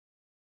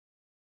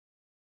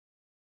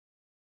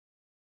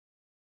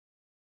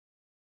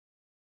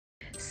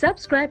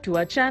Subscribe to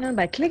our channel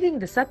by clicking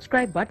the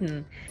subscribe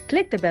button.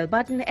 Click the bell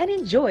button and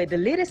enjoy the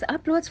latest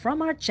uploads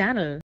from our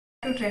channel.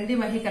 Trendy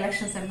Mahi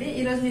collections andi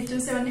ee roju meer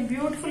chusevanni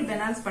beautiful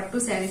Benaras pattu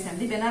sarees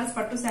andi Benaras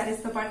pattu sarees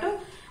tho paatu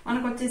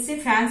manaku vachesi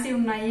fancy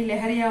unnayi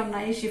lehariya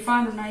unnayi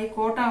chiffon unnayi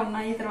kota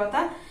unnayi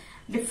tarvata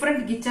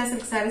different gicha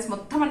silk sarees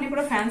mottham anni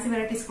kuda fancy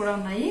varieties kuda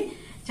unnayi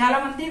చాలా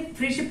మంది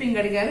free shipping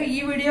అడిగారు ఈ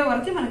video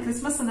వరకు మన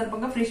Christmas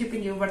సందర్భంగా free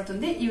shipping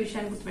ఇవ్వబడుతుంది ఈ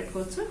విషయాన్ని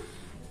గుర్తుపెట్టుకోవచ్చు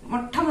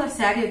మొట్టమొదటి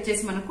శారీ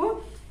వచ్చేసి మనకు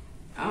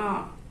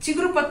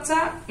చిగురు పచ్చ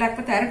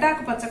లేకపోతే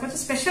అరటాకు పచ్చ కొంచెం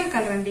స్పెషల్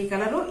కలర్ అండి ఈ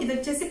కలర్ ఇది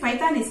వచ్చేసి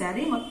పైతానీ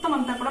శారీ మొత్తం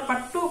అంతా కూడా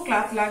పట్టు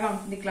క్లాత్ లాగా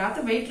ఉంటుంది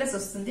క్లాత్ వెయిట్ లెస్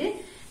వస్తుంది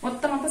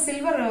మొత్తం అంతా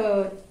సిల్వర్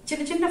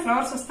చిన్న చిన్న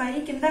ఫ్లవర్స్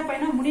వస్తాయి కింద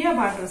పైన మునియా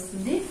బార్డర్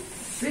వస్తుంది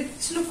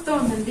రిచ్ లుక్ తో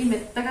ఉందండి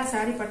మెత్తగా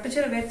శారీ పట్టు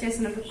చీర వేర్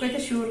చేసిన లుక్ అయితే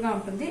ష్యూర్ గా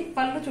ఉంటుంది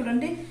పళ్ళు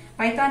చూడండి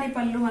పైతానీ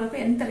పళ్ళు మనకు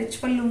ఎంత రిచ్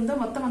పళ్ళు ఉందో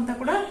మొత్తం అంతా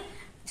కూడా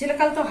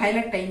చిలకలతో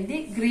హైలైట్ అయింది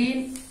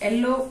గ్రీన్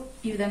ఎల్లో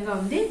ఈ విధంగా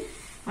ఉంది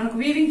మనకు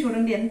వీవింగ్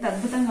చూడండి ఎంత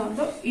అద్భుతంగా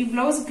ఉందో ఈ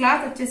బ్లౌజ్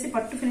క్లాత్ వచ్చేసి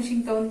పట్టు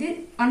ఫినిషింగ్ తో ఉంది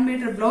 1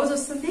 మీటర్ బ్లౌజ్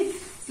వస్తుంది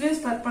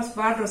స్లీవ్స్ పర్పస్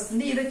బార్డర్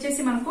వస్తుంది ఇది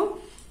వచ్చేసి మనకు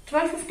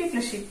 1250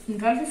 ప్లస్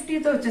షిప్పింగ్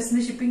 1250 తో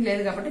వచ్చేస్తుంది షిప్పింగ్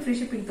లేదు కాబట్టి ఫ్రీ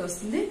షిప్పింగ్ తో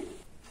వస్తుంది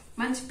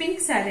మంచి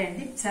పింక్ శారీ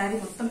అండి శారీ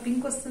మొత్తం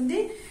పింక్ వస్తుంది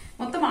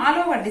మొత్తం ఆల్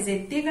ఓవర్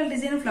డిజైన్ తీగల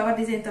డిజైన్ ఫ్లవర్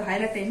డిజైన్ తో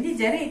హైలైట్ అయింది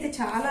జరీ అయితే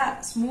చాలా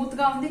స్మూత్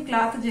గా ఉంది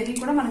క్లాత్ జరీ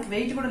కూడా మనకి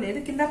వెయిట్ కూడా లేదు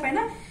కింద పైన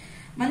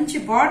మంచి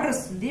బార్డర్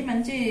వస్తుంది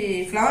మంచి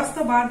ఫ్లవర్స్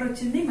తో బార్డర్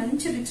వచ్చింది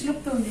మంచి రిచ్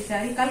లుక్ తో ఉంది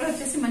శారీ కలర్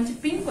వచ్చేసి మంచి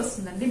పింక్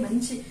వస్తుందండి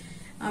మంచి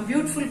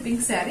బ్యూటిఫుల్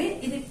పింక్ శారీ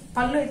ఇది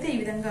పళ్ళు అయితే ఈ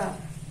విధంగా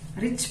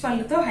రిచ్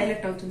పళ్ళుతో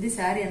హైలైట్ అవుతుంది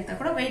శారీ అంతా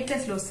కూడా వెయిట్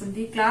లెస్ లో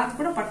వస్తుంది క్లాత్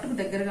కూడా పట్టుకు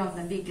దగ్గరగా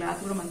ఉందండి ఈ క్లాత్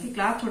కూడా మనకి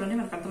క్లాత్ చూడండి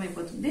మనకు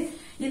అర్థమైపోతుంది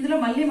ఇందులో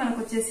మళ్ళీ మనకు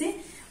వచ్చేసి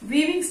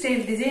వీవింగ్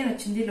స్టైల్ డిజైన్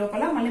వచ్చింది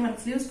లోపల మళ్ళీ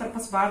మనకు స్లీవ్స్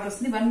పర్పస్ బార్డర్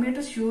వస్తుంది 1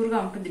 మీటర్ ష్యూర్ గా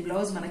ఉంటుంది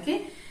బ్లౌజ్ మనకి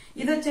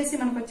ఇది వచ్చేసి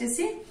మనకు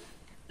వచ్చేసి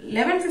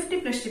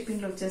 1150 ప్లస్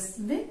షిప్పింగ్ లో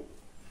వచ్చేస్తుంది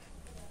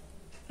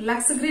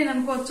లక్స్ గ్రీన్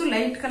అనుకోవచ్చు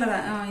లైట్ కలర్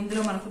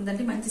ఇందులో మనకు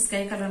ఉందండి మంచి స్కై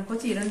కలర్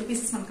అనుకోవచ్చు ఈ 2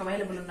 పీసెస్ మనకు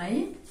అవైలబుల్ ఉన్నాయి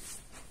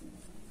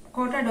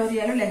కోటా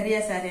డోరియాలో లెహరియా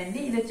శారీ అండి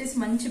ఇది వచ్చేసి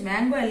మంచి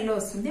మ్యాంగో ఎల్లో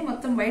వస్తుంది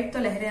మొత్తం వైట్ తో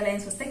లెహరియా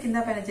లైన్స్ వస్తాయి కింద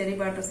పైన జరీ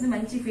బార్డర్ వస్తుంది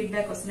మంచి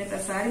ఫీడ్బ్యాక్ వస్తుంది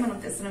ప్రతిసారి మనం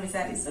తెస్తున్నాం ఈ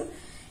శారీస్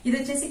ఇది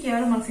వచ్చేసి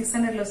కేవలం మనకు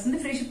 600 లో వస్తుంది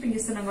ఫ్రీ షిప్పింగ్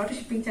ఇస్తున్నాం కాబట్టి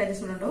షిప్పింగ్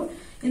ఛార్జెస్ ఉండవు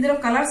ఇందులో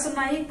కలర్స్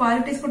ఉన్నాయి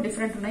క్వాలిటీస్ కూడా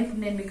డిఫరెంట్ ఉన్నాయి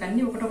ఇప్పుడు నేను మీకు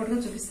అన్ని ఒకటొకటిగా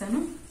చూపిస్తాను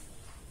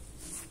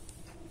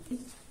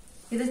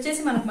ఇది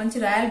వచ్చేసి మనకు మంచి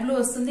రాయల్ బ్లూ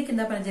వస్తుంది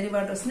కింద పైన జరీ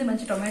బార్డర్ వస్తుంది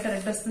మంచి టొమాటో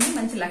రెడ్ వస్తుంది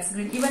మంచి లక్స్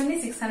గ్రీన్ ఇవన్నీ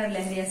 600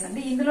 లెహరియాస్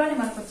అండి ఇందులోనే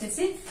మనకు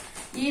వచ్చేసి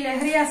ఈ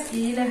లెహరియాస్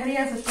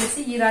వచ్చేసి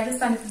ఈ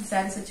రాజస్థాన్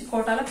శారీస్ వచ్చి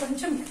కోటాలో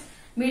కొంచెం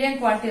మీడియం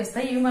క్వాలిటీ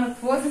వస్తాయి ఇవి మనకు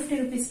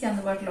 450 రూపీస్ కి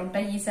అందుబాటులో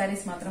ఉంటాయి ఈ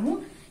శారీస్ మాత్రము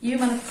ఇవి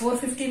మనకు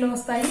 450 లో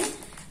వస్తాయి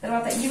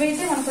తర్వాత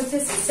ఇవైతే మనకు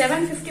వచ్చేసి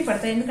 750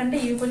 పడతాయి ఎందుకంటే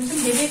ఇవి కొంచెం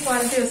హెవీ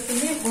క్వాలిటీ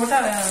వస్తుంది కోటా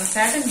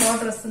సాటిన్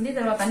బార్డర్ వస్తుంది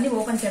తర్వాత అన్ని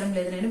ఓపెన్ చేయడం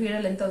లేదు నేను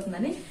వీడియోలో ఎంత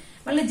అవుతుందని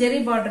మళ్ళీ జరీ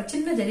బార్డర్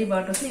చిన్న జరీ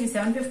బార్డర్ వస్తుంది ఇవి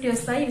 750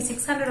 వస్తాయి ఇవి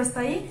 600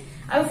 వస్తాయి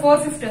అవి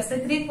 450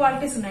 వస్తాయి 3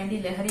 క్వాలిటీస్ ఉన్నాయండి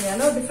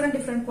లెహరియాలో డిఫరెంట్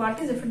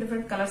క్వాలిటీస్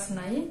డిఫరెంట్ కలర్స్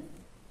ఉన్నాయి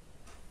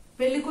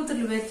పెళ్లి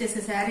కూతుర్లు వేర్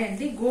చేసే శారీ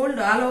అండి గోల్డ్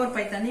ఆల్ ఓవర్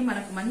పైతాని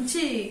మనకు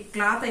మంచి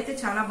క్లాత్ అయితే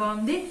చాలా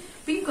బాగుంది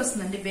పింక్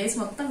వస్తుందండి బేస్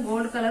మొత్తం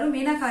గోల్డ్ కలర్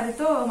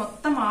మీనాకారితో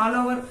మొత్తం ఆల్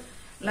ఓవర్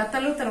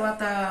లతలు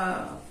తర్వాత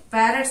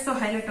ప్యారెట్స్ తో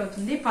హైలైట్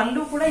అవుతుంది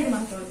పళ్ళు కూడా ఇది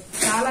మనకు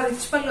చాలా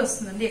రిచ్ పళ్ళు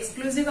వస్తుందండి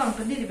ఎక్స్క్లూజివ్ గా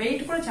ఉంటుంది ఇది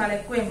వెయిట్ కూడా చాలా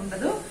ఎక్కువ ఏమి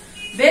ఉండదు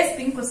బేస్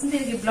పింక్ వస్తుంది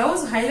దీనికి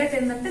బ్లౌజ్ హైలైట్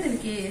ఏంటంటే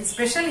దీనికి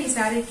స్పెషల్ ఈ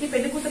శారీకి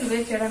పెళ్లి కూతురు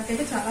వేర్ చేయడానికి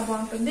అయితే చాలా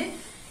బాగుంటుంది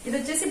ఇది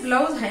వచ్చేసి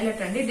బ్లౌజ్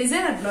హైలైట్ అండి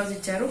డిజైనర్ బ్లౌజ్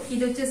ఇచ్చారు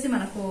ఇది వచ్చేసి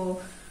మనకు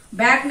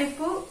బ్యాక్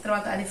నెక్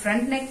తర్వాత అది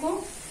ఫ్రంట్ నెక్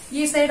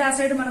ఈ సైడ్ ఆ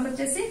సైడ్ మనకు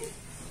వచ్చేసి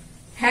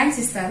హ్యాండ్స్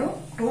ఇస్తారు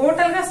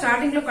టోటల్ గా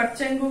స్టార్టింగ్ లో కట్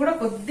చేయడం కూడా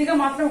కొద్దిగా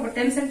మాత్రం ఒక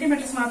 10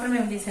 సెంటీమీటర్స్ మాత్రమే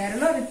ఉంది ఈ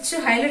శారీలో రిచ్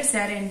హైలైట్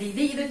శారీ అండి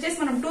ఇది వచ్చేసి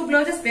మనం 2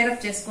 బ్లౌజెస్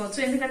పేరప్ చేసుకోవచ్చు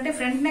ఎందుకంటే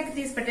ఫ్రంట్ నెక్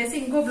తీసి పెట్టేసి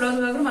ఇంకో బ్లౌజ్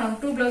గా కూడా మనం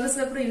 2 బ్లౌజెస్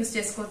గా కూడా యూజ్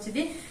చేసుకోవచ్చు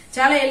ఇది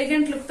చాలా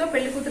ఎలిగెంట్ లుక్ తో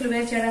పెళ్లి కూతురు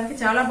వేర్ చేయడానికి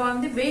చాలా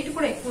బాగుంది వెయిట్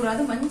కూడా ఎక్కువ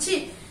రాదు మంచి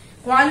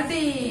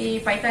క్వాలిటీ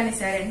పైతానీ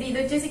శారీ అండి ఇది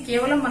వచ్చేసి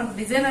కేవలం మనకు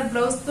డిజైనర్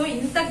బ్లౌజ్ తో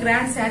ఇంత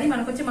గ్రాండ్ శారీ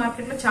మనకు వచ్చి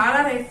మార్కెట్ లో చాలా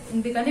రేట్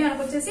ఉంది కానీ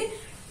మనకు వచ్చేసి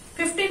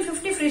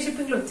 1550 ఫ్రీ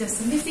షిప్పింగ్ లో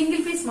వచ్చేస్తుంది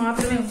సింగిల్ పీస్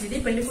మాత్రమే ఉంది ఇది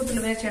పెళ్లి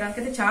కూతురు వేర్ చేయడానికి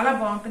అయితే చాలా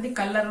బాగుంటుంది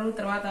కలర్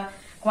తర్వాత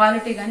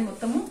క్వాలిటీ గానీ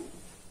మొత్తము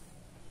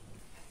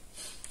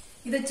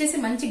ఇది వచ్చేసి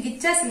మంచి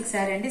గిచ్చా సిల్క్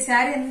శారీ అండి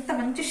శారీ అంతా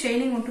మంచి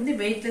షైనింగ్ ఉంటుంది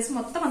వెయిట్ లెస్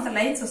మొత్తం అంత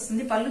లైన్స్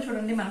వస్తుంది పళ్ళు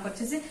చూడండి మనకు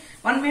వచ్చేసి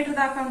 1 మీటర్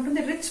దాకా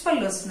ఉంటుంది రిచ్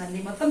పళ్ళు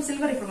వస్తుందండి మొత్తం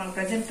సిల్వర్ ఇప్పుడు మన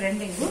ప్రెజెంట్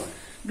ట్రెండింగ్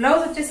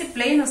బ్లౌజ్ వచ్చేసి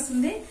ప్లెయిన్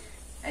వస్తుంది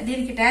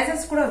దీనికి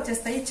టాజర్స్ కూడా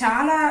వచ్చేస్తాయి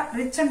చాలా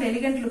రిచ్ అండ్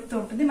ఎలిగెంట్ లుక్ తో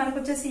ఉంటుంది మనకు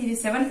వచ్చేసి ఇది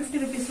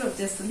 750 రూపీస్ లో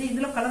వచ్చేస్తుంది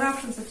ఇందులో కలర్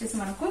ఆప్షన్స్ వచ్చేసి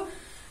మనకు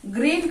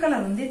గ్రీన్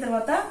కలర్ ఉంది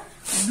తర్వాత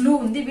బ్లూ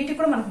ఉంది వీటికి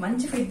కూడా మనకు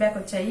మంచి ఫీడ్బ్యాక్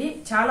వచ్చాయి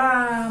చాలా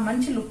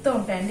మంచి లుక్ తో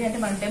ఉంటాయండి అంటే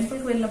మనం టెంపుల్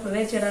కి వెళ్ళినప్పుడు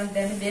వేర్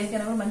చేయడానికి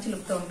దేనికైనా కూడా మంచి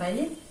లుక్ తో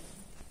ఉంటాయి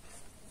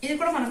ఇది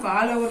కూడా మనకు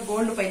ఆల్ ఓవర్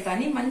గోల్డ్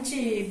పైతాని మంచి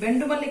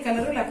బెండుమల్లి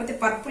కలర్ లేకపోతే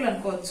పర్పుల్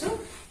అనుకోవచ్చు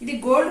ఇది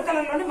గోల్డ్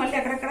కలర్ లోనే మళ్ళీ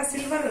అక్కడక్కడ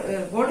సిల్వర్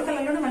గోల్డ్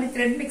కలర్ లోనే మళ్ళీ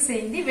థ్రెడ్ మిక్స్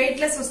అయింది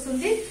వెయిట్ లెస్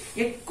వస్తుంది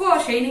ఎక్కువ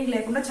షైనింగ్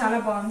లేకుండా చాలా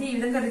బాగుంది ఈ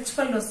విధంగా రిచ్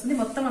పళ్ళు వస్తుంది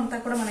మొత్తం అంతా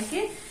కూడా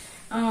మనకి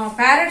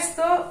ప్యారెట్స్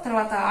తో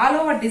తర్వాత ఆల్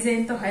ఓవర్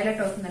డిజైన్ తో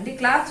హైలైట్ అవుతుందండి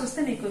క్లాత్ చూస్తే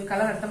మీకు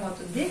కలర్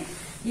అర్థమవుతుంది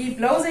ఈ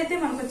బ్లౌజ్ అయితే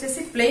మనకు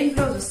వచ్చేసి ప్లెయిన్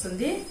బ్లౌజ్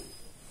వస్తుంది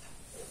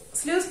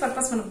స్లీవ్స్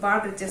పర్పస్ మనకు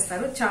బార్డర్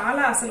ఇచ్చేస్తారు.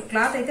 చాలా అసలు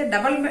క్లాత్ అయితే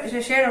డబల్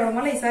షేడ్ అవడం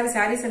వల్ల ఈసారి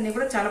శారీస్ అన్ని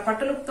కూడా చాలా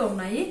పట్టు లుక్ తో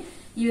ఉన్నాయి.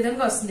 ఈ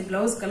విధంగా వస్తుంది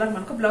బ్లౌజ్ కలర్.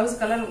 మనకు బ్లౌజ్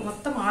కలర్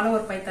మొత్తం ఆల్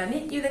ఓవర్ పైతాని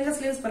ఈ విధంగా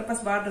స్లీవ్స్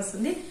పర్పస్ బార్డర్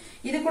వస్తుంది.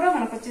 ఇది కూడా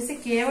మనకు వచ్చేసి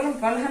కేవలం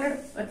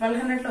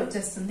 1200 లో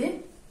వచ్చేస్తుంది.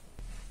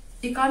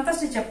 ఈ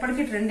కాంట్రాస్ట్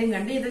చెప్పటికి ట్రెండింగ్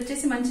అండి. ఇది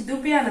వచ్చేసి మంచి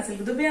దుపియానా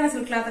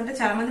సిల్క్ క్లాత్ అంటే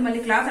చాలా మంది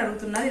మళ్ళీ క్లాత్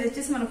అడుగుతున్నారు. ఇది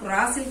వచ్చేసి మనకు రా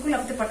సిల్క్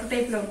లేకపోతే పట్టు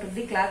టైప్ లో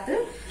ఉంటుంది క్లాత్.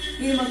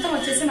 ఇది మొత్తం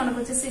వచ్చేసి మనకు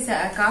వచ్చేసి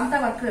కాంతా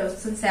వర్క్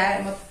వస్తుంది.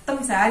 మొత్తం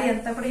శారీ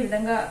అంతా కూడా ఈ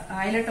విధంగా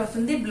హైలైట్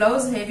అవుతుంది.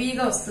 బ్లౌజ్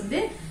హెవీగా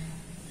వస్తుంది,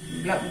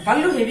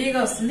 పళ్ళు హెవీగా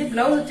వస్తుంది.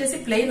 బ్లౌజ్ వచ్చేసి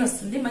ప్లెయిన్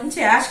వస్తుంది. మంచి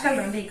యాష్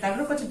కలర్ అండి. ఈ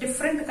కలర్ కొంచెం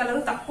డిఫరెంట్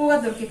కలర్, తక్కువగా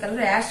దొరికే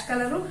కలర్ యాష్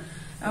కలర్.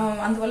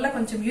 అందువల్ల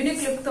కొంచెం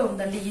యూనిక్ లుక్ తో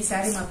ఉందండి ఈ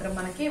శారీ మాత్రం.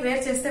 మనకి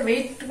వేర్ చేస్తే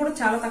వెయిట్ కూడా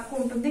చాలా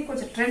తక్కువ ఉంటుంది.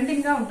 కొంచెం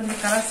ట్రెండింగ్ గా ఉంటుంది.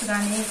 కలర్స్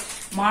గానీ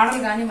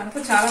మోడల్ గానీ మనకు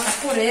చాలా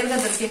తక్కువ రేర్ గా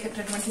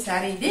దొరికేటటువంటి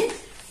శారీ ఇది.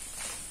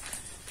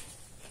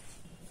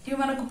 ఇవి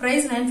మనకు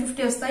ప్రైస్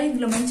 950 వస్తాయి.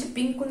 ఇందులో మంచి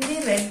పింక్ ఉంది,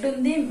 రెడ్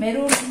ఉంది,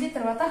 మెరూన్ ఉంది,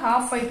 తర్వాత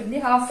హాఫ్ వైట్ ఉంది.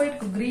 హాఫ్ వైట్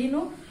కు గ్రీన్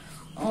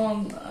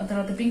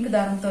తర్వాత పింక్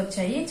దారంతో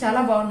వచ్చాయి.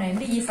 చాలా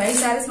బాగున్నాయండి. ఈ 5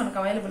 శారీస్ మనకు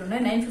అవైలబుల్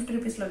ఉన్నాయి. 950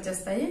 రూపీస్ లో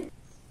వచ్చేస్తాయి.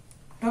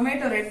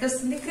 టొమాటో రెడ్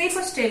వస్తుంది.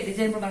 క్రీపర్ స్టైల్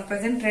డిజైన్ మనకు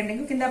ప్రెసెంట్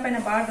ట్రెండింగ్. కింద పైన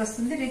బార్డర్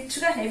వస్తుంది. రిచ్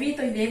గా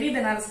హెవీతో, ఇది హెవీ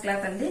బెనారస్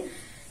క్లాత్ అండి.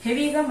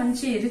 హెవీగా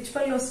మంచి రిచ్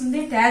పళ్ళు వస్తుంది.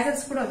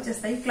 ట్యాజర్స్ కూడా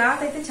వచ్చేస్తాయి.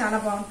 క్లాత్ అయితే చాలా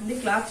బాగుంటుంది.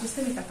 క్లాత్ చూస్తే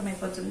మీకు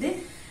అర్థమైపోతుంది.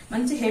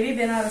 మంచి హెవీ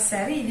బెనారస్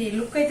శారీ. ఇది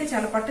లుక్ అయితే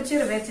చాలా పట్టు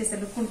చీర వేర్ చేసే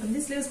లుక్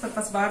ఉంటుంది. స్లీవ్స్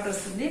పర్పస్ బార్డర్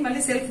వస్తుంది.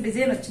 మళ్ళీ సెల్ఫ్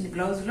డిజైన్ వచ్చింది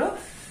బ్లౌజ్ లో.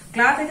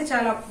 క్లాత్ అయితే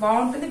చాలా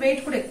బాగుంటుంది.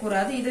 వెయిట్ కూడా ఎక్కువ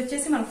రాదు. ఇది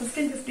వచ్చేసి మనకు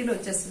 1550 లో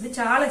వచ్చేస్తుంది.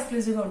 చాలా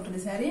ఎక్స్క్లూజివ్ గా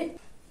ఉంటుంది శారీ.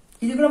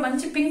 ఇది కూడా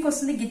మంచి పింక్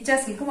వస్తుంది. గిచ్చా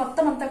సిల్క్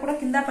మొత్తం అంతా కూడా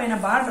కింద పైన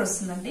బార్డర్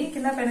వస్తుందండి.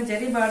 కింద పైన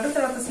జరీ బార్డర్,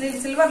 తర్వాత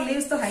సిల్వర్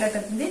లీవ్స్ తో హైలైట్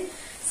అవుతుంది.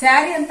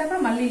 శారీ అంతా కూడా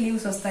మళ్ళీ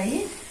లీవ్స్ వస్తాయి.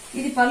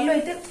 ఇది పళ్ళు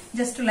అయితే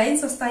జస్ట్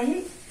లైన్స్ వస్తాయి.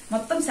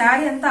 మొత్తం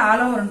శారీ అంతా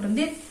ఆల్ ఓవర్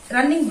ఉంటుంది.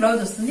 రన్నింగ్ బ్లౌజ్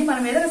వస్తుంది.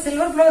 మనం ఏదైనా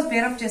సిల్వర్ బ్లౌజ్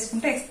పేరప్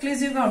చేసుకుంటే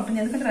ఎక్స్క్లూజివ్ గా ఉంటుంది.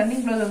 ఎందుకంటే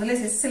రన్నింగ్ బ్లౌజ్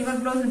వదిలేసేసి సిల్వర్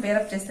బ్లౌజ్ ని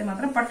పేరప్ చేస్తే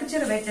మాత్రం పట్టు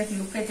చీర వేర్ చేసే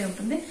లుక్ అయితే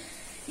ఉంటుంది.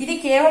 ఇది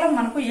కేవలం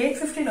మనకు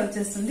 850 లో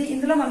వచ్చేస్తుంది.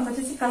 ఇందులో మనకు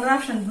వచ్చేసి కలర్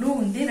ఆప్షన్ బ్లూ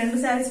ఉంది.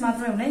 2 శారీస్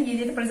మాత్రమే ఉన్నాయి.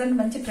 ఇది ప్రెసెంట్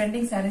మంచి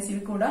ట్రెండింగ్ శారీస్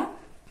ఇవి కూడా.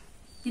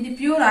 ఇది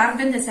ప్యూర్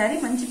ఆర్గంజా శారీ,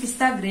 మంచి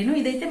పిస్తా గ్రీన్.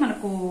 ఇదైతే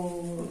మనకు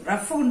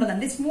రఫ్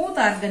ఉండదండి, స్మూత్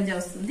ఆర్గంజా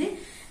వస్తుంది.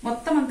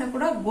 మొత్తం అంతా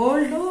కూడా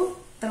గోల్డ్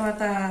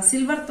తర్వాత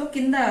సిల్వర్ తో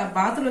కింద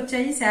బాతులు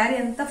వచ్చాయి. శారీ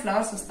అంతా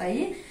ఫ్లవర్స్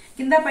వస్తాయి.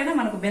 కింద పైన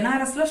మనకు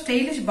బెనారస్ లో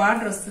స్టైలిష్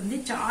బార్డర్ వస్తుంది.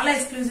 చాలా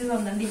ఎక్స్క్లూజివ్ గా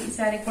ఉందండి ఈ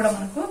శారీ కూడా.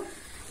 మనకు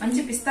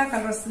మంచి పిస్తా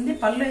కలర్ వస్తుంది.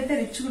 పళ్ళు అయితే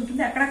రిచ్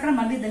ఉంటుంది. అక్కడక్కడ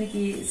మళ్ళీ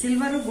దానికి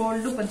సిల్వర్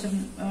గోల్డ్ కొంచెం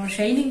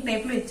షైనింగ్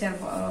టైప్ లో ఇచ్చారు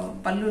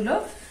పళ్ళులో.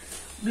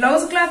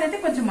 బ్లౌజ్ క్లాత్ అయితే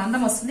కొంచెం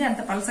మందం వస్తుంది,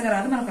 అంత పలసగా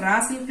రాదు. మనకు రా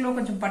సిల్క్ లో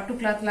కొంచెం పట్టు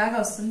క్లాత్ లాగా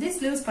వస్తుంది.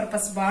 స్లీవ్స్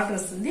పర్పస్ బార్డర్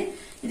వస్తుంది.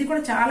 ఇది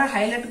కూడా చాలా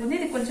హైలైట్ ఉంది.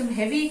 ఇది కొంచెం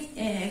హెవీ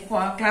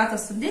క్లాత్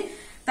వస్తుంది.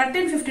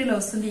 1350 లో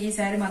వస్తుంది ఈ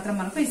శారీ మాత్రం.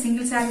 మనకు ఈ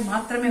సింగిల్ శారీ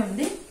మాత్రమే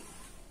ఉంది.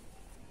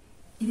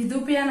 ఇది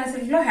దూపియానా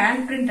సిల్క్ లో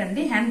హ్యాండ్ ప్రింట్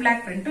అండి, హ్యాండ్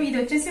బ్లాక్ ప్రింట్. ఇది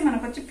వచ్చేసి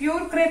మనకు వచ్చి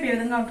ప్యూర్ క్రేప్ ఏ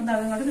విధంగా ఉంటుందో ఆ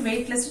విధంగా ఉంటుంది.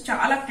 వెయిట్ లెస్,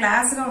 చాలా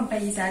క్లాస్ గా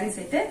ఉంటాయి ఈ శారీస్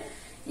అయితే.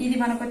 ఇది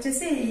మనకు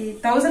వచ్చేసి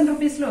 1000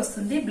 రూపీస్ లో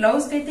వస్తుంది.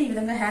 బ్లౌజ్ కి అయితే ఈ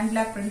విధంగా హ్యాండ్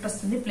బ్లాక్ ప్రింట్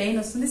వస్తుంది,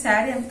 ప్లెయిన్ వస్తుంది.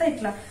 శారీ అంతా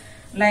ఇట్లా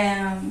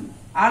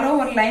ఆల్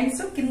ఓవర్ లైన్స్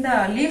కింద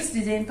లీవ్స్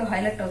డిజైన్ తో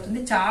హైలైట్ అవుతుంది.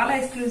 చాలా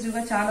ఎక్స్క్లూజివ్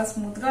గా, చాలా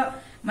స్మూత్ గా,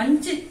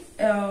 మంచి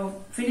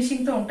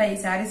ఫినిషింగ్ తో ఉంటాయి ఈ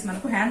శారీస్.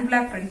 మనకు హ్యాండ్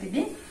బ్లాక్ ప్రింట్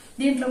ఇది.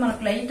 దీంట్లో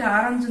మనకు లైట్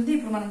ఆరెంజ్ ఉంది.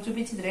 ఇప్పుడు మనం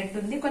చూపించింది రెడ్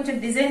ఉంది. కొంచెం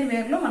డిజైన్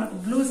వేర్ లో మనకు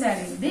బ్లూ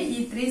శారీ ఉంది. ఈ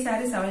 3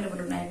 శారీస్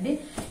అవైలబుల్ ఉన్నాయండి.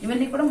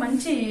 ఇవన్నీ కూడా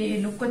మంచి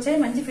లుక్ వచ్చాయి,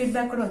 మంచి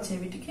ఫీడ్బ్యాక్ కూడా వచ్చాయి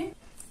వీటికి.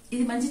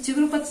 ఇది మంచి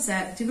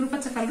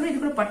చిగురుపచ్చ కలర్. ఇది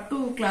కూడా పట్టు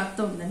క్లాత్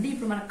తో ఉందండి.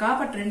 ఇప్పుడు మన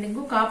కాపర్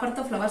ట్రెండింగ్, కాపర్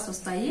తో ఫ్లవర్స్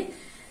వస్తాయి.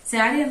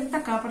 శారీ అంతా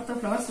కాపర్ తో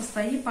ఫ్లవర్స్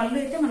వస్తాయి. పళ్ళు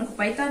అయితే మనకు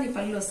పైతాని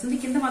పళ్ళు వస్తుంది.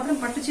 కింద మాత్రం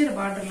పట్టు చీర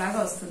బార్డర్ లాగా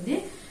వస్తుంది.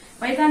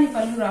 పైతాని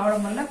పళ్ళు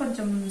రావడం వల్ల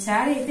కొంచెం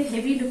శారీ అయితే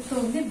హెవీ లుక్ తో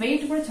ఉంది.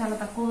 వెయిట్ కూడా చాలా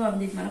తక్కువగా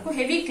ఉంది. మనకు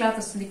హెవీ క్లాత్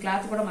వస్తుంది.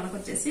 క్లాత్ కూడా మనకు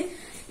వచ్చేసి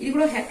ఇది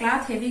కూడా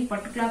క్లాత్ హెవీ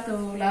పట్టు క్లాత్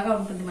లాగా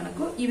ఉంటుంది.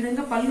 మనకు ఈ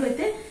విధంగా పళ్ళు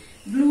అయితే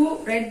బ్లూ,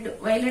 రెడ్,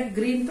 వైలెట్,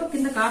 గ్రీన్ తో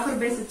కింద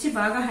కాపర్ బేస్ వచ్చి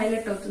బాగా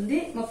హైలైట్ అవుతుంది.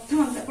 మొత్తం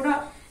అంతా కూడా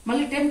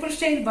మళ్ళీ టెంపుల్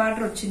స్టైల్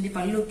బార్డర్ వచ్చింది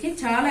పళ్ళుకి.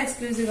 చాలా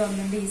ఎక్స్క్లూజివ్ గా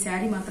ఉందండి ఈ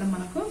శారీ మాత్రం.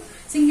 మనకు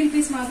సింగిల్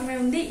పీస్ మాత్రమే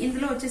ఉంది.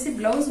 ఇందులో వచ్చేసి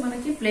బ్లౌజ్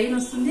మనకి ప్లెయిన్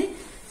వస్తుంది.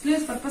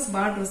 స్లీవ్స్ పర్పస్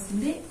బార్డర్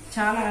వస్తుంది.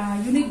 చాలా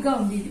యూనిక్ గా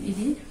ఉంది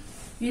ఇది.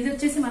 ఇది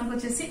వచ్చేసి మనకు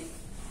వచ్చేసి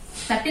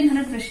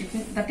 1300 ఫ్రెష్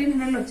షిప్పింగ్,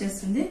 1300 లో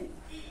వచ్చేస్తుంది.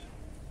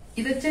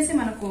 ఇది వచ్చేసి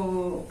మనకు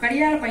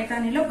కడియాల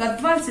పైతానీలో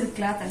గద్వాల్ సిల్క్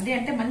క్లాత్ అండి.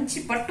 అంటే మంచి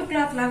పట్టు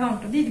క్లాత్ లాగా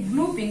ఉంటుంది. ఇది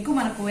బ్లూ పింక్.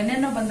 మనకు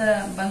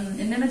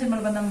ఎన్నెన్నో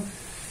జన్మల బంధం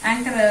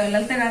యాంకర్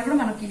లలిత గారు కూడా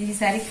మనకి ఈ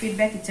శారీకి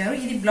ఫీడ్బ్యాక్ ఇచ్చారు.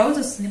 ఇది బ్లౌజ్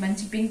వస్తుంది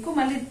మంచి పింక్.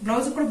 మళ్ళీ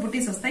బ్లౌజ్ కూడా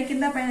బుటీస్ వస్తాయి.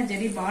 కింద పైన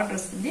జరీ బార్డర్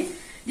వస్తుంది.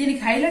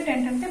 దీనికి హైలైట్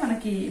ఏంటంటే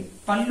మనకి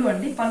పళ్ళు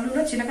అండి.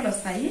 పళ్ళులో చిలకలు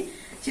వస్తాయి.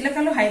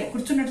 చిలకలు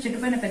కూర్చున్నట్టు చెట్టు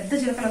పైన పెద్ద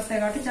చిలకలు వస్తాయి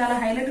కాబట్టి చాలా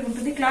హైలైట్ గా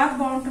ఉంటుంది. క్లాత్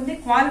బాగుంటుంది.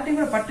 క్వాలిటీ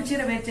కూడా పట్టు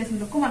చీర వేర్ చేసిన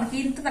లుక్. మనకి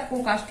ఇంత తక్కువ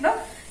కాస్ట్ లో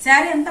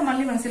శారీ అంతా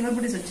మళ్ళీ మన సిల్వర్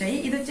బుటీస్ వచ్చాయి.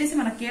 ఇది వచ్చేసి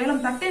మనకు కేవలం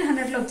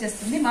 1300 లో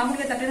వచ్చేస్తుంది.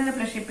 మామూలుగా 1300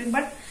 plus shipping,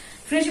 but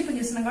free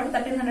shipping ఇస్తున్నాం కాబట్టి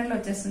 1300 లో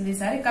వచ్చేస్తుంది ఈ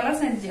శారీ.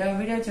 కలర్స్ నేను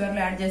వీడియో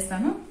చివరిలో యాడ్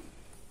చేస్తాను.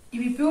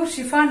 ఇవి ప్యూర్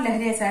షిఫాన్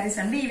లెహరియా శారీస్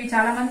అండి. ఇవి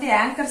చాలా మంది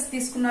యాంకర్స్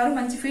తీసుకున్నారు,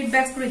 మంచి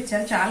ఫీడ్బ్యాక్స్ కూడా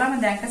ఇచ్చారు. చాలా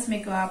మంది యాంకర్స్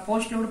మీకు ఆ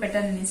పోస్ట్ లో కూడా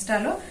పెట్టాను నేను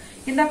ఇన్స్టాలో.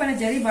 కింద పైన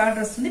జరీ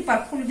బార్డర్ వస్తుంది.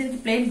 పర్పుల్ దీనికి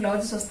ప్లెయిన్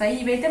బ్లౌజెస్ వస్తాయి.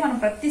 ఇవైతే మనం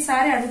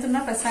ప్రతిసారి అడుగుతున్నా,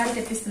 ప్రతిసారి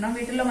తెప్పిస్తున్నాం.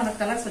 వీటిలో మనకు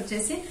కలర్స్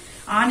వచ్చేసి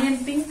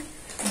onion pink,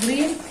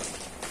 green,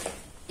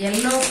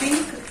 yellow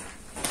pink,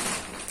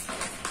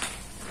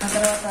 ఆ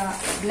తర్వాత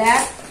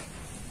బ్లాక్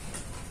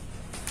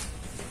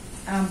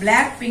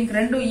పింక్,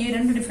 ఈ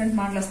రెండు డిఫరెంట్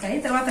మోడల్ వస్తాయి.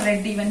 తర్వాత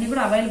రెడ్, ఇవన్నీ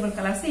కూడా అవైలబుల్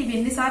కలర్స్. ఇవి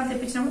ఎన్నిసార్లు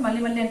తెప్పించినప్పుడు మళ్ళీ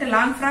అంటే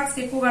లాంగ్ ఫ్రాక్స్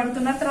ఎక్కువగా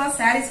అడుగుతున్నారు, తర్వాత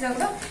శారీస్ గా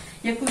కూడా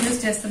ఎక్కువ యూజ్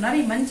చేస్తున్నారు.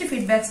 ఈ మంచి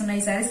ఫీడ్బ్యాక్స్ ఉన్నాయి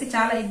ఈ శారీస్ కి.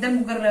 చాలా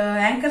 2-3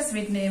 యాంకర్స్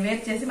వీటిని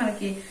వేర్ చేసి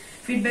మనకి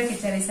ఫీడ్బ్యాక్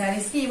ఇచ్చారు ఈ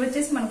శారీస్ కి. ఇవి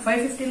వచ్చేసి మనకు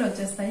 550లో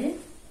వచ్చేస్తాయి.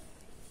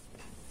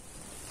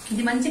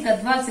 ఇది మంచి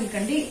గద్వాల్ సిల్క్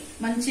అండి,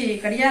 మంచి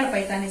కడియాల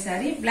పైతాని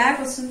శారీ. బ్లాక్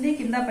వస్తుంది,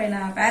 కింద పైన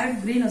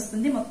ప్యారెట్ గ్రీన్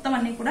వస్తుంది. మొత్తం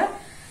అన్ని కూడా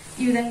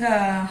ఈ విధంగా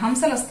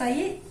హంసలు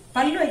వస్తాయి.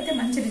 పళ్ళు అయితే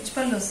మంచి రిచ్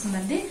పళ్ళు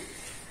వస్తుందండి.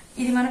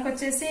 ఇది మనకు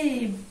వచ్చేసి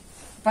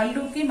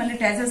పళ్ళుకి మళ్ళీ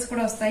టాజల్స్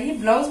కూడా వస్తాయి.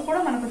 బ్లౌజ్ కూడా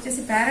మనకు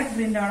వచ్చేసి ప్యారెట్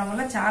గ్రీన్ రావడం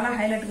వల్ల చాలా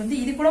హైలైట్ ఉంది.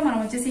 ఇది కూడా మనం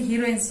వచ్చేసి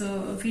హీరోయిన్స్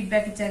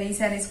ఫీడ్బ్యాక్ ఇచ్చారు. ఈ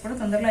శారీస్ కూడా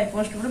తొందరలో ఈ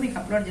పోస్ట్ కూడా మీకు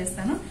అప్లోడ్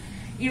చేస్తాను.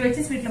 ఇవి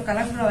వచ్చేసి వీటిలో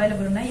కలర్స్ కూడా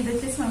అవైలబుల్ ఉన్నాయి. ఇది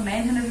వచ్చేసి మనం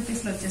 900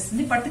 రూపీస్ లో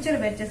వచ్చేస్తుంది. పట్టు చీర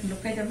వేర్ చేసిన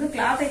లుక్ అయితే ఉంటుంది.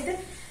 క్లాత్ అయితే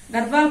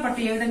గద్వాల్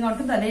పట్టు ఏ విధంగా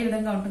ఉంటుందో అదే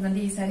విధంగా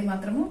ఉంటుందండి ఈ శారీ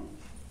మాత్రము.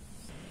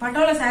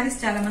 పటోలా శారీస్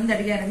చాలా మంది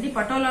అడిగారండి.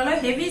 పటోలాలో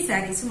హెవీ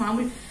శారీస్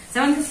మామూలు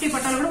 750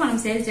 పటోలా కూడా మనం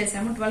సేల్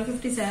చేసాము,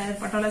 1250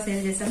 పటోలా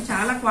సేల్ చేసాము.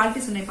 చాలా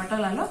క్వాలిటీస్ ఉన్నాయి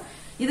పటోలాలో.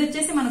 ఇది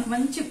వచ్చేసి మనకు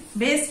మంచి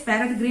బేస్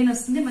ప్యారెట్ గ్రీన్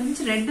వస్తుంది,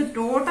 మంచి red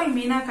total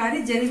meenakari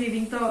zari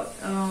weaving తో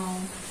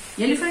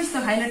ఎలిఫెంట్స్ తో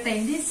హైలైట్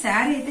అయింది.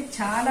 శారీ అయితే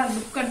చాలా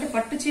లుక్ అంటే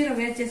పట్టు చీర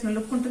వేర్ చేసిన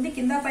లుక్ ఉంటుంది.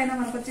 కింద పైన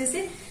మనకు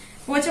వచ్చేసి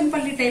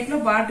పోచంపల్లి టైప్ లో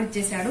బార్డర్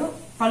ఇచ్చేసాడు.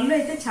 పళ్ళు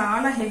అయితే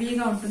చాలా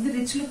హెవీగా ఉంటుంది,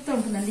 రిచ్ లుక్ తో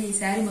ఉంటుందండి ఈ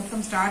శారీ.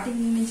 మొత్తం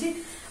స్టార్టింగ్ నుంచి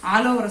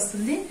ఆల్ ఓవర్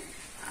వస్తుంది.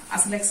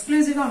 అసలు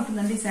ఎక్స్క్లూజివ్ గా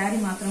ఉంటుందండి ఈ శారీ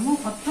మాత్రము.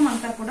 మొత్తం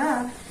అంతా కూడా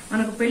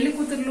మనకు పెళ్లి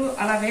కూతుర్లు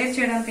అలా వేర్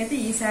చేయడానికి అయితే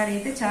ఈ శారీ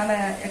అయితే చాలా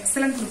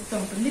ఎక్సలెంట్ లుక్ తో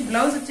ఉంటుంది.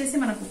 బ్లౌజ్ వచ్చేసి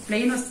మనకు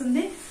ప్లెయిన్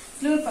వస్తుంది.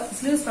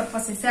 స్లీవ్స్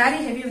పర్పస్ శారీ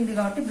హెవీ ఉంది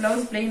కాబట్టి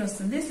బ్లౌజ్ ప్లెయిన్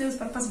వస్తుంది. స్లీవ్స్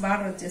పర్పస్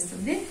బార్డర్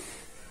వచ్చేస్తుంది.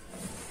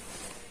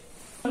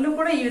 పళ్ళు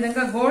కూడా ఈ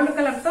విధంగా గోల్డ్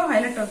కలర్ తో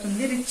హైలైట్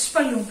అవుతుంది. రిచ్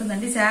పళ్ళు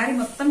ఉంటుందండి. శారీ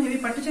మొత్తం హెవీ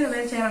పట్టు చీర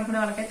వేర్ చేయాలనుకునే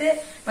వాళ్ళకైతే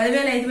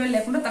 10,000, 5,000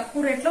 లేకుండా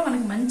తక్కువ రేట్ లో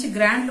మనకి మంచి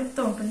గ్రాండ్ లుక్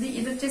తో ఉంటుంది.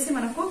 ఇది వచ్చేసి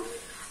మనకు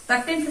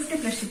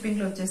 1350 ప్లస్ షిప్పింగ్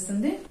లో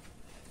వచ్చేస్తుంది.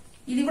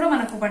 ఇది కూడా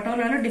మనకు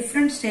పటోలాలో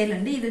డిఫరెంట్ స్టైల్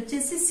అండి. ఇది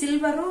వచ్చేసి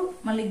సిల్వర్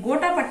మళ్ళీ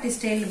గోటా పట్టి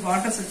స్టైల్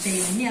బార్డర్స్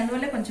వచ్చాయి.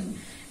 అందువల్ల కొంచెం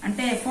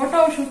అంటే ఫోటో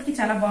షూట్ కి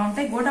చాలా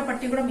బాగుంటాయి. గోటా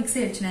పట్టి కూడా మిక్స్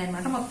అయ్యి వచ్చినాయి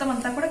అనమాట. మొత్తం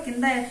అంతా కూడా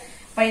కింద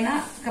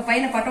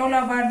పైన పటోలా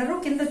బార్డర్,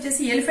 కింద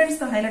వచ్చేసి ఎలిఫెంట్స్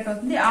తో హైలైట్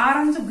అవుతుంది.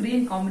 Orange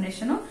green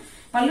combination.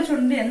 పళ్ళు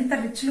చూడండి ఎంత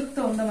రిచ్ లుక్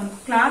తో ఉందో. మనకు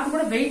క్లాత్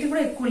కూడా వెయిట్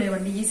కూడా ఎక్కువ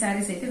లేవండి ఈ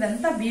శారీస్ అయితే.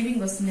 ఇదంతా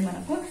వీవింగ్ వస్తుంది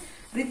మనకు.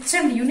 రిచ్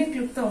అండ్ యూనిక్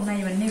లుక్ తో ఉన్నాయి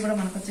ఇవన్నీ కూడా.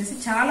 మనకు వచ్చేసి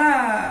చాలా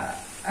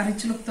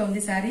రిచ్ లుక్ తో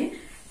ఉంది శారీ.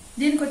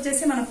 దీనికి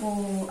వచ్చేసి మనకు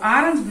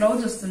ఆరెంజ్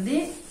బ్లౌజ్ వస్తుంది.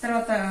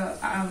 తర్వాత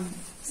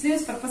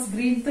స్లీవ్స్ పర్పస్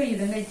గ్రీన్ తో ఈ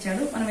విధంగా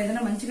ఇచ్చాడు. మనం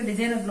ఏదైనా మంచిగా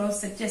డిజైనర్ బ్లౌజ్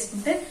సెట్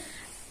చేసుకుంటే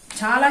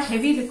చాలా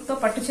హెవీ లుక్ తో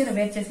పట్టు చీర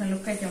వేర్ చేసిన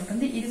లుక్ అయితే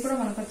ఉంటుంది. ఇది కూడా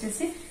మనకు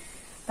వచ్చేసి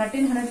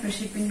 1300 ఫ్రీ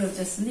షిప్పింగ్ లో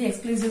వచ్చేస్తుంది.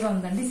 ఎక్స్క్లూజివ్ గా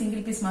ఉందండి,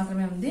 సింగిల్ పీస్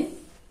మాత్రమే ఉంది.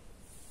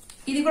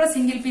 ఇది కూడా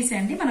సింగిల్ పీసే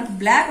అండి. మనకు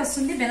బ్లాక్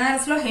వస్తుంది,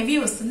 బెనారస్ లో హెవీ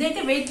వస్తుంది.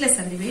 అయితే వెయిట్ లెస్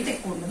అండి, వెయిట్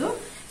ఎక్కువ ఉండదు.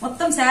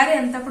 మొత్తం శారీ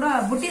అంతా కూడా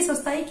బుటీస్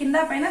వస్తాయి. కింద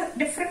పైన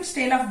డిఫరెంట్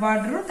స్టైల్ ఆఫ్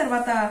బార్డర్,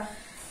 తర్వాత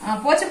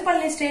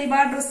పోచంపల్లి స్టైల్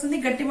బార్డర్ వస్తుంది,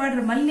 గట్టి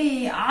బార్డర్, మళ్ళీ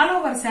ఆల్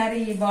ఓవర్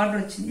శారీ బార్డర్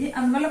వచ్చింది.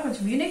 అందువల్ల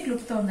కొంచెం యూనిక్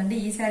లుక్ తో ఉందండి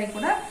ఈ శారీ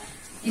కూడా.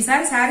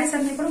 ఈసారి శారీస్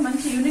అన్ని కూడా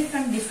మంచి యూనిక్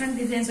అండ్ డిఫరెంట్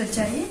డిజైన్స్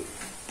వచ్చాయి.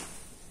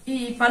 ఈ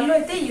పళ్ళు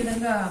అయితే ఈ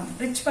విధంగా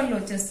రిచ్ పళ్ళు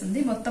వచ్చేస్తుంది.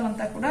 మొత్తం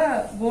అంతా కూడా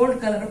గోల్డ్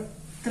కలర్,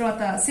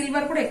 తర్వాత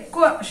సిల్వర్ కూడా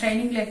ఎక్కువ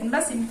షైనింగ్ లేకుండా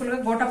సింపుల్ గా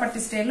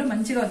గోటాపట్టి స్టైల్లో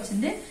మంచిగా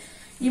వచ్చింది.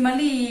 ఈ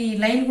మళ్ళీ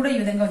లైన్ కూడా ఈ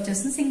విధంగా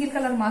వచ్చేస్తుంది. సింగిల్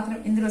కలర్ మాత్రం,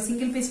 ఇందులో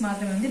సింగిల్ పీస్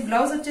మాత్రమే ఉంది.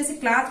 బ్లౌజ్ వచ్చేసి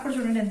క్లాత్ కూడా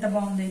చూడండి ఎంత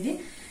బాగుంది. ఇది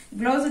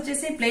బ్లౌజ్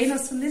వచ్చేసి ప్లెయిన్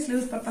వస్తుంది.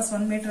 Sleeves purpose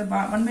 1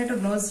 metre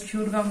blouse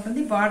sure గా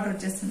ఉంటుంది. బార్డర్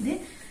వచ్చేస్తుంది.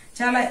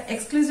 చాలా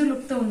ఎక్స్క్లూజివ్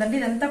లుక్ తో ఉందండి.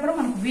 ఇదంతా కూడా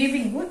మనకు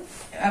వీవింగ్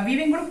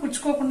కూడా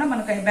పుచ్చుకోకుండా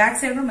మనకు బ్యాక్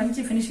సైడ్ కూడా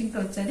మంచి ఫినిషింగ్ తో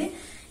వచ్చేది.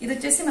 ఇది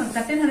వచ్చేసి మనకు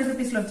 1300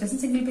 రూపీస్ లో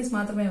వచ్చేసింది. సింగిల్ పీస్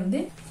మాత్రమే ఉంది.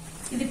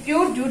 ఇది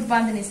ప్యూర్ జూట్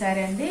బాందినీ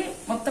శారీ అండి.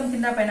 మొత్తం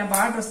కింద పైన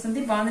బార్డర్ వస్తుంది,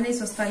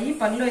 బాందినీస్ వస్తాయి.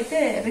 పళ్ళు అయితే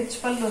రిచ్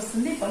పళ్ళు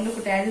వస్తుంది,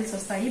 పళ్ళుకు ట్యాజిల్స్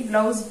వస్తాయి,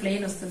 బ్లౌజ్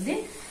ప్లెయిన్ వస్తుంది.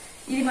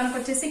 ఇది మనకు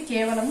వచ్చేసి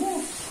కేవలము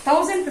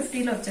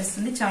 1050 లో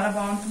వచ్చేస్తుంది. చాలా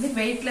బాగుంటుంది,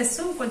 వెయిట్ లెస్,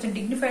 కొంచెం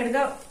డిగ్నిఫైడ్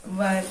గా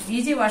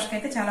ఈజీ వాష్ కి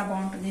అయితే చాలా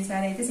బాగుంటుంది. ఈ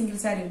శారీ అయితే సింగిల్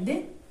శారీ ఉంది.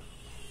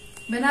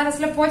 బెనారస్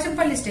లో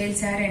పోచంపల్లి స్టైల్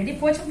శారీ అండి.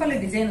 పోచంపల్లి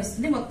డిజైన్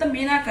వస్తుంది. మొత్తం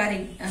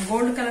మీనాకారి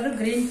గోల్డ్ కలర్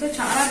గ్రీన్ తో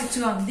చాలా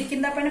రిచ్ గా ఉంది.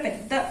 కింద పైన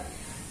పెద్ద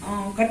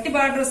గట్టి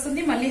బార్డర్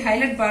వస్తుంది, మళ్ళీ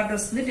హైలైట్ బార్డర్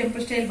వస్తుంది,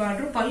 టెంపుల్ స్టైల్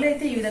బార్డర్. పళ్ళు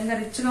అయితే ఈ విధంగా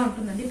రిచ్ గా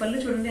ఉంటుందండి. పళ్ళు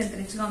చూడండి ఎంత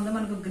రిచ్ గా ఉందో.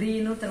 మనకు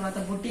గ్రీన్, తర్వాత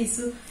బుటీస్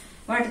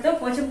వాటితో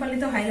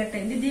పోచంపల్లితో హైలైట్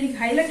అయింది. దీనికి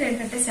హైలైట్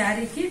ఏంటంటే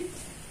శారీకి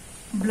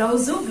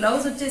బ్లౌజ్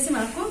వచ్చేసి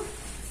మనకు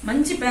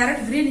మంచి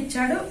ప్యారెట్ గ్రీన్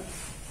ఇచ్చాడు.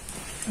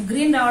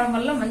 గ్రీన్ రావడం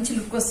వల్ల మంచి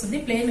లుక్ వస్తుంది.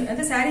 ప్లెయిన్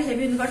అంటే శారీ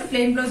హెవీ ఉంది కాబట్టి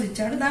ప్లెయిన్ బ్లౌజ్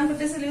ఇచ్చాడు. దానికి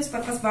వచ్చేసి లీవ్స్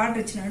పర్పస్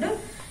బార్డర్ ఇచ్చినాడు.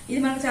 ఇది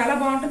మనకు చాలా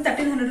బాగుంటుంది.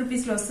 1300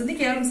 రూపీస్ లో వస్తుంది.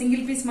 కేవలం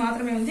సింగిల్ పీస్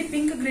మాత్రమే ఉంది.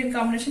 పింక్ గ్రీన్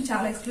కాంబినేషన్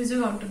చాలా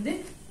ఎక్స్క్లూజివ్ గా ఉంటుంది.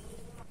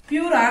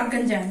 ప్యూర్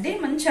ఆర్గంజా అండి.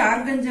 మంచి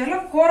ఆర్గంజాలో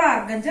కోర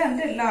ఆర్గంజా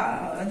అంటే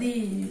అది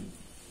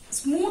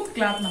స్మూత్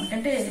క్లాత్ మనకి,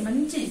 అంటే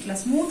మంచి ఇట్లా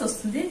స్మూత్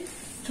వస్తుంది.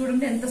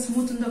 చూడండి ఎంత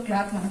స్మూత్ ఉందో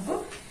క్లాత్ మనకు.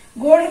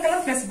 గోల్డ్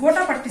కలర్ ప్లస్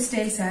గోటా పట్టి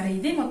స్టైల్ శారీ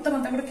ఇది. మొత్తం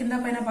అంతా కూడా కింద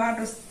పైన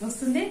బార్డర్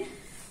వస్తుంది.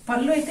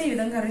 పళ్ళు అయితే ఈ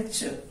విధంగా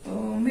రిచ్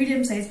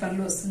మీడియం సైజ్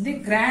పళ్ళు వస్తుంది.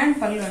 గ్రాండ్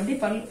పళ్ళు అండి.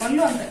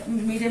 పళ్ళు అంత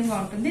మీడియం గా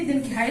ఉంటుంది.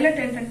 దీనికి హైలైట్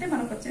ఏంటంటే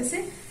మనకు వచ్చేసి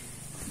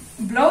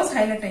బ్లౌజ్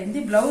హైలైట్ అయింది.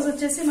 బ్లౌజ్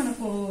వచ్చేసి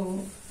మనకు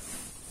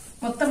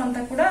మొత్తం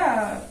అంతా కూడా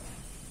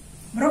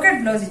బ్రోకెట్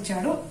బ్లౌజ్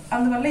ఇచ్చాడు.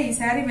 అందువల్ల ఈ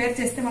శారీ వేర్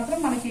చేస్తే మాత్రం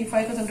మనకి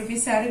 5000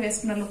 రూపీస్ శారీ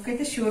వేసుకున్న లుక్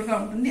అయితే ష్యూర్ గా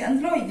ఉంటుంది.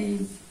 అందులో ఇది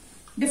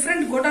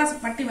డిఫరెంట్ గోటాస్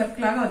పట్టి వర్క్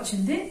లాగా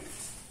వచ్చింది.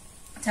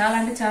 చాలా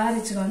అంటే చాలా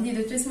రిచ్ గా ఉంది. ఇది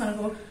వచ్చేసి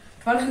మనకు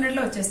 1200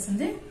 లో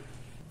వచ్చేస్తుంది.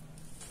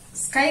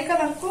 స్కై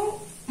కలర్ కు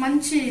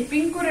మంచి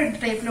పింక్ రెడ్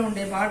టైప్ లో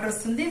ఉండే బార్డర్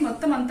వస్తుంది.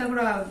 మొత్తం అంతా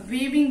కూడా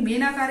వీవింగ్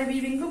మీనాకారి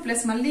వీవింగ్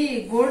ప్లస్ మళ్ళీ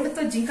గోల్డ్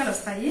తో జింకలు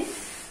వస్తాయి.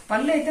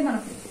 పళ్ళు అయితే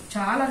మనకు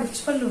చాలా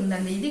రిచ్ పళ్ళు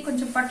ఉందండి. ఇది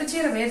కొంచెం పట్టు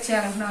చీర వేర్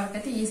చేయాలనుకున్న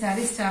వాళ్ళకైతే ఈ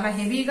శారీస్ చాలా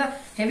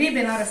హెవీ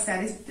బెనారస్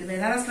శారీస్.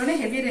 బెనారస్ లోనే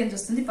హెవీ రేంజ్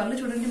వస్తుంది. పళ్ళు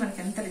చూడండి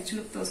మనకి ఎంత రిచ్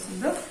లుక్ తో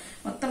వస్తుందో.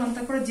 మొత్తం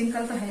అంతా కూడా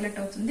జింకలతో హైలైట్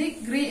అవుతుంది.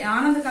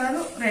 Anand colour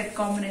red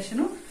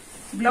combination.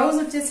 Blouse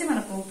వచ్చేసి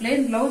మనకు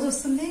ప్లెయిన్ బ్లౌజ్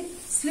వస్తుంది.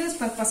 స్లీవ్స్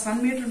పర్పస్ 1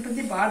 మీటర్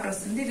ఉంటుంది. బార్డర్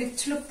వస్తుంది.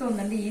 రిచ్ లుక్ తో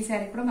ఉందండి. ఈ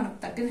శారీ కూడా మనకు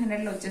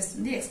 1300 లో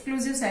వచ్చేస్తుంది.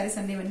 ఎక్స్క్లూజివ్ శారీస్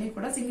అండి ఇవన్నీ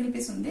కూడా. సింగిల్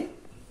పీస్ ఉంది.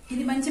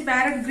 ఇది మంచి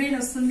ప్యారెట్ గ్రీన్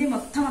వస్తుంది.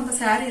 మొత్తం అంత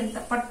శారీ ఎంత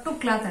పట్టు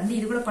క్లాత్ అండి.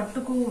 ఇది కూడా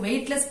పట్టుకు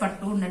వెయిట్ లెస్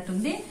పట్టు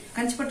ఉన్నట్టుంది.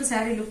 కంచి పట్టు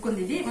శారీ లుక్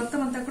ఉంది ఇది. మొత్తం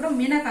అంతా కూడా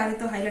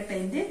మీనాకారితో హైలైట్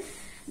అయింది.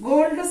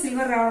 గోల్డ్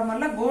సిల్వర్ రావడం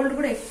వల్ల గోల్డ్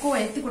కూడా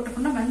ఎక్కువ ఎత్తి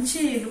కొట్టకుండా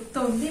మంచి లుక్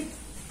తో ఉంది.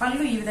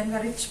 పళ్ళు ఈ విధంగా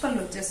రిచ్ పళ్ళు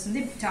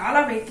వచ్చేస్తుంది.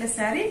 చాలా weight less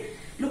sari.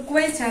 Look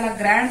wise చాలా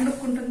గ్రాండ్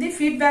లుక్ ఉంటుంది.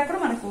 ఫీడ్బ్యాక్ కూడా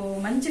మనకు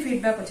మంచి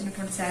ఫీడ్బ్యాక్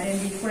వచ్చినటువంటి శారీ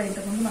అండి. ఇది కూడా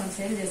ఇంతకుముందు మనం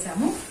సేల్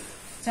చేసాము.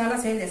 చాలా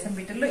సేల్ చేసాం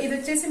వీటిల్లో. ఇది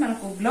వచ్చేసి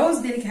మనకు బ్లౌజ్.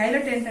 దీనికి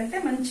హైలైట్ ఏంటంటే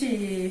మంచి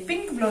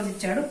పింక్ బ్లౌజ్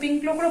ఇచ్చాడు.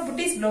 పింక్ లో కూడా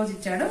బుటీస్ బ్లౌజ్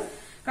ఇచ్చాడు.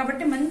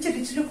 కాబట్టి మంచి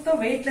రిచ్ లుక్ తో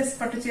వెయిట్ లెస్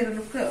పట్టు చీర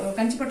లుక్,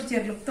 కంచి పట్టు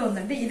చీర లుక్ తో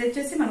ఉందండి. ఇది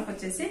వచ్చేసి మనకు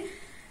వచ్చేసి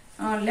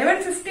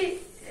 1150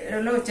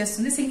 లో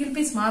వచ్చేస్తుంది. సింగిల్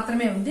పీస్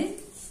మాత్రమే ఉంది.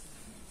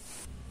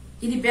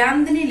 ఇది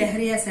బాందిని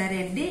లెహరియా శారీ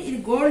అండి. ఇది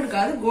గోల్డ్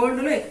కాదు.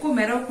 గోల్డ్ లో ఎక్కువ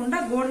మెరవకుండా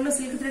గోల్డ్ లో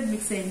సిల్క్ థ్రెడ్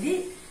మిక్స్ అయింది.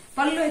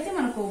 పళ్ళు అయితే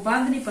మనకు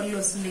బాందిని పళ్ళు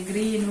వస్తుంది.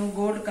 గ్రీన్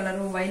గోల్డ్ కలర్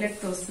వైలెట్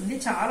తో వస్తుంది.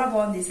 చాలా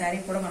బాగుంది ఈ శారీ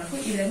కూడా. మనకు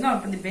ఈ విధంగా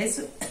ఉంటుంది.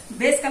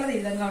 బేస్ కలర్ ఈ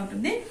విధంగా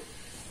ఉంటుంది.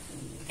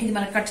 ఇది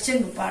మన కట్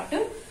చెంగు పార్ట్.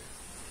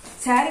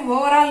 శారీ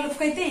ఓవరాల్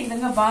లుక్ అయితే ఈ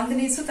విధంగా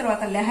బాందినీస్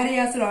తర్వాత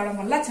లెహరియాస్ రావడం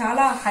వల్ల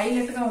చాలా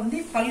హైలైట్ గా ఉంది.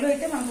 పళ్ళు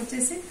అయితే మనకు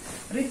వచ్చేసి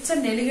రిచ్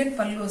అండ్ ఎలిగెంట్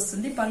పళ్ళు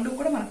వస్తుంది. పళ్ళు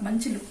కూడా మనకు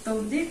మంచి లుక్ తో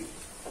ఉంది.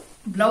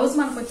 బ్లౌజ్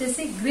మనకు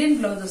వచ్చేసి గ్రీన్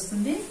బ్లౌజ్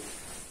వస్తుంది.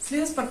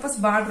 స్లీవ్స్ పర్పస్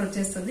బార్డర్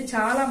వచ్చేస్తుంది.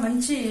 చాలా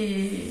మంచి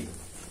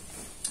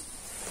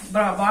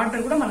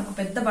బార్డర్ కూడా మనకు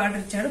పెద్ద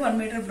బార్డర్ ఇచ్చాడు. 1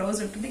 మీటర్ బ్లౌజ్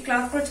ఉంటుంది.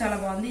 క్లాత్ కూడా చాలా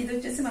బాగుంది. ఇది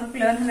వచ్చేసి మనకు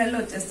 1100 లో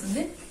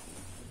వచ్చేస్తుంది.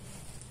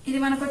 ఇది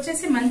మనకు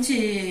వచ్చేసి మంచి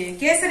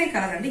కేసరి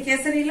కలర్ అండి.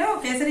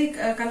 కేసరి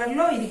కలర్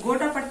లో ఇది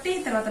గోటా పట్టి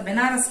తర్వాత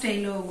బెనారస్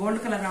స్టైల్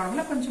గోల్డ్ కలర్ రావడం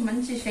వల్ల కొంచెం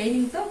మంచి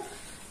షైనింగ్ తో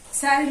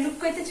శారీ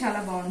లుక్ అయితే చాలా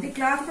బాగుంది.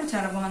 క్లాత్ కూడా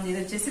చాలా బాగుంది.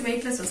 ఇది వచ్చేసి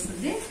వెయిట్ లెస్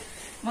వస్తుంది.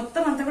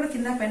 మొత్తం అంతా కూడా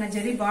కింద పైన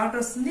జరీ బార్డర్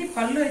వస్తుంది.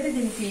 పళ్ళు అయితే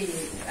దీనికి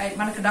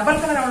మనకు డబల్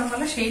కలర్ అవడం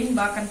వల్ల షైనింగ్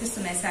బాగా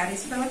కనిపిస్తున్నాయి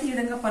శారీస్. తర్వాత ఈ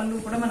విధంగా పళ్ళు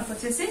కూడా మనకు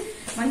వచ్చేసి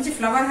మంచి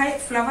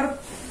ఫ్లవర్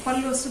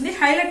పళ్ళు వస్తుంది.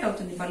 హైలైట్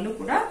అవుతుంది పళ్ళు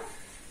కూడా.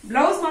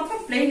 బ్లౌజ్ మాత్రం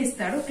ప్లెయిన్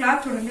ఇస్తాడు.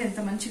 క్లాత్ చూడండి ఎంత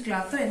మంచి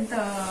క్లాత్, ఎంత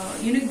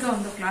యూనిక్ గా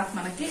ఉందో క్లాత్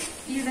మనకి.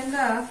 ఈ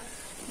విధంగా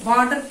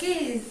బార్డర్ కి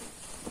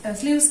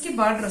స్లీవ్స్ కి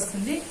బార్డర్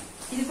వస్తుంది.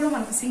 ఇది కూడా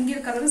మనకు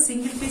సింగిల్ కలర్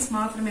సింగిల్ పీస్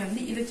మాత్రమే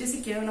ఉంది. ఇది వచ్చేసి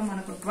కేవలం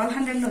మనకు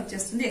 1200 లో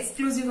వచ్చేస్తుంది.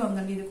 ఎక్స్క్లూజివ్ గా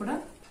ఉందండి. ఇది కూడా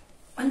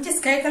మంచి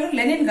స్కై కలర్.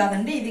 లెనిన్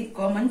కాదండి. ఇది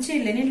మంచి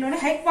లెనిన్ లోనే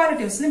హై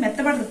క్వాలిటీ వస్తుంది.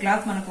 మెత్తబడదు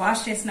క్లాత్. మనకు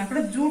వాష్ చేసినా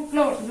కూడా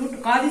జూట్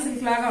ఖాదీ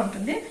సిల్క్ లాగా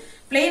ఉంటుంది.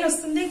 ప్లెయిన్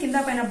వస్తుంది. కింద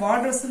పైన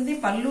బార్డర్ వస్తుంది.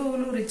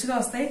 పళ్ళులు రిచ్ గా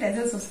వస్తాయి.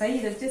 టెజల్స్ వస్తాయి.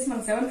 ఇది వచ్చేసి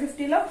మనకు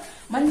 750 లో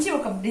మంచి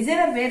ఒక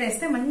డిజైనర్ వేర్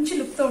వేస్తే మంచి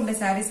లుక్ తో ఉండే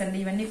శారీస్ అండి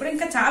ఇవన్నీ కూడా.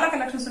 ఇంకా చాలా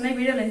కలెక్షన్స్ ఉన్నాయి.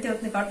 వీడియోలు ఎంత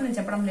అవుతుంది కాబట్టి నేను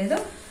చెప్పడం లేదు.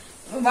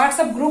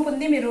 వాట్సాప్ గ్రూప్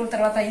ఉంది. మీరు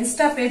తర్వాత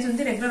ఇన్స్టా పేజ్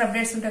ఉంది. రెగ్యులర్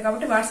అప్డేట్స్ ఉంటాయి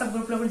కాబట్టి వాట్సాప్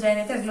గ్రూప్ లో కూడా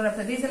జాయిన్ అయితే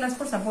రెగ్యులర్ రీసెల్లర్స్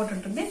కూడా సపోర్ట్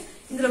ఉంటుంది.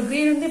 ఇందులో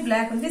గ్రీన్ ఉంది,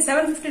 బ్లాక్ ఉంది.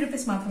 750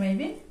 రూపీస్ మాత్రమే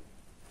ఇవి.